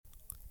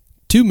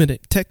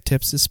2-Minute Tech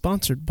Tips is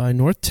sponsored by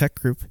North Tech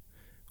Group.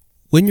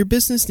 When your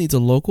business needs a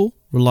local,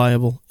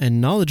 reliable,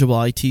 and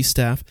knowledgeable IT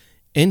staff,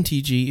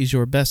 NTG is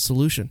your best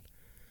solution.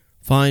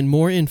 Find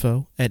more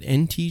info at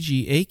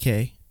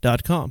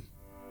ntgak.com.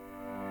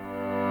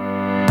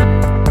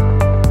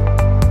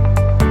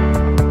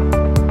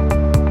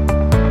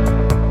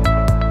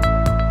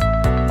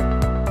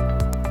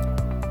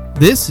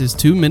 This is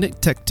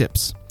 2-Minute Tech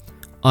Tips.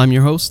 I'm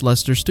your host,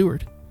 Lester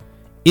Stewart.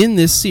 In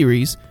this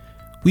series,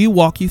 we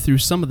walk you through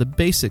some of the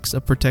basics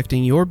of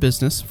protecting your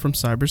business from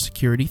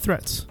cybersecurity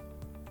threats.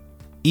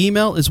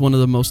 Email is one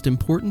of the most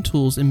important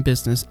tools in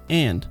business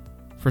and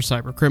for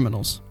cyber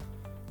criminals.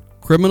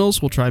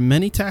 Criminals will try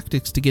many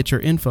tactics to get your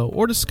info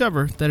or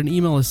discover that an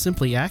email is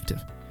simply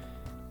active.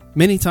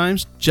 Many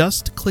times,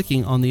 just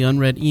clicking on the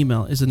unread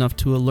email is enough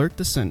to alert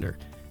the sender.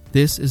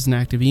 This is an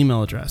active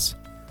email address.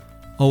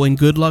 Oh, and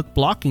good luck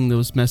blocking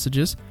those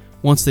messages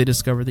once they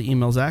discover the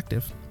email is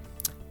active.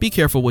 Be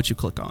careful what you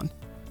click on.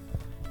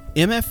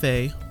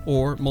 MFA,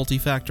 or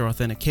multi-factor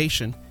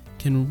authentication,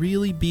 can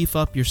really beef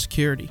up your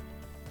security.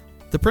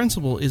 The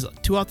principle is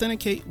to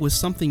authenticate with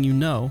something you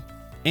know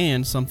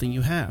and something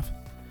you have.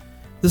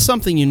 The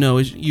something you know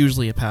is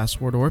usually a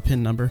password or a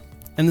PIN number,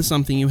 and the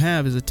something you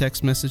have is a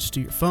text message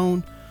to your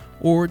phone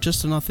or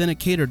just an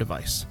authenticator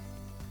device.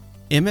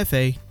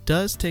 MFA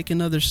does take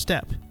another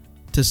step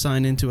to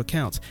sign into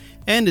accounts,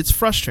 and it's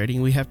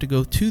frustrating we have to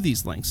go to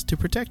these links to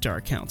protect our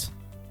accounts.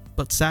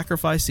 But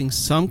sacrificing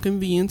some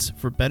convenience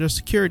for better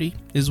security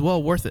is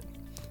well worth it.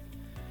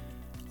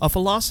 A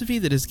philosophy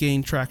that has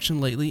gained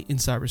traction lately in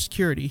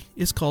cybersecurity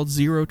is called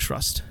zero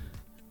trust.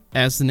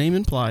 As the name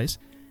implies,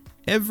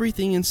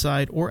 everything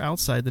inside or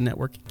outside the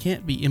network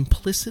can't be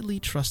implicitly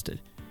trusted.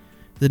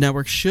 The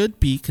network should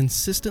be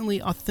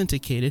consistently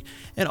authenticated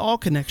and all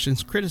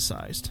connections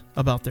criticized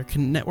about their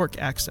network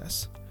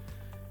access.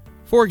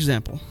 For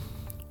example,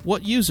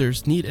 what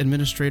users need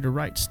administrator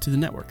rights to the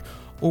network,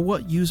 or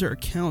what user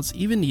accounts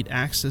even need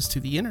access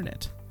to the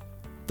internet.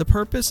 The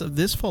purpose of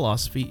this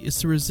philosophy is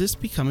to resist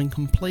becoming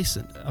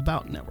complacent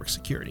about network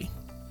security.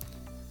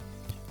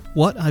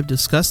 What I've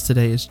discussed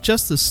today is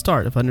just the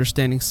start of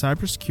understanding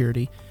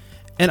cybersecurity,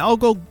 and I'll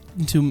go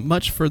into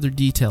much further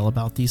detail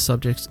about these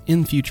subjects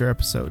in future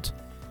episodes.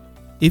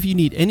 If you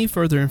need any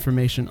further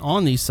information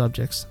on these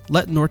subjects,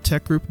 let North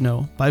Tech Group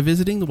know by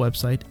visiting the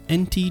website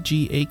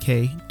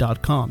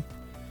ntgak.com.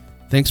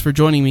 Thanks for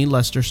joining me,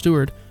 Lester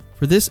Stewart,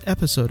 for this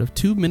episode of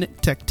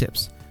 2-Minute Tech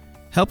Tips,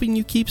 helping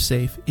you keep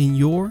safe in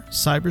your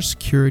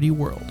cybersecurity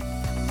world.